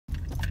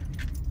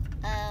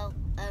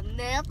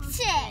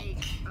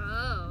milkshake.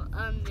 Oh,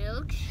 a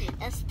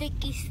milkshake. A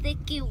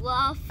sticky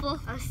waffle.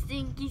 A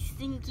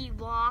stinky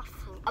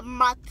waffle. A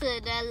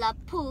mozzarella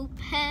poop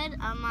head.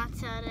 A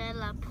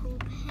mozzarella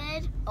poop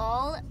head.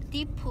 All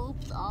the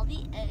poops, all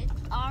the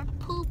eggs are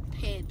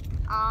pooping.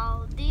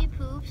 All the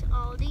poops,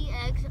 all the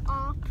eggs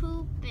are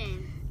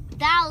pooping.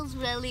 That was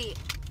really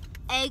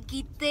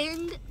eggy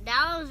thing.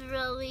 That was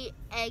really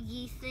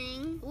eggy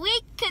thing.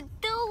 We could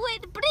do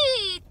it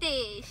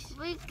British.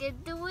 We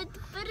could do it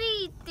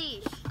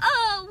British.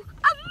 Oh,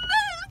 a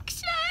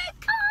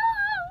milkshake.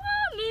 Oh,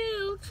 a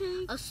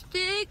milkshake. A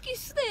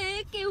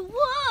sticky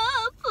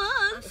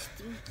waffle.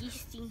 A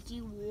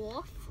stinky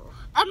waffle.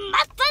 A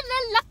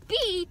mozzarella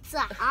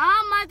pizza.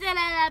 A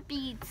mozzarella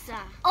pizza.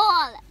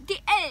 All the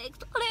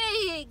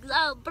eggs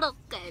are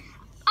broken.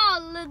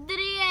 All the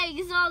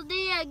eggs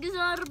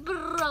are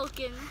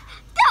broken.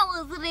 That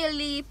was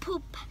really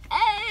poop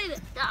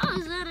head. That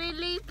was a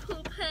really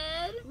poop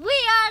head. We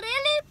are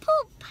really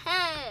poop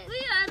head. We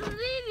are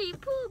really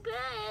poop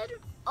head.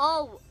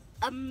 Oh,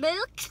 a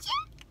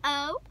milkshake?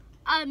 Oh,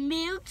 a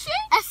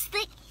milkshake? A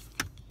sticky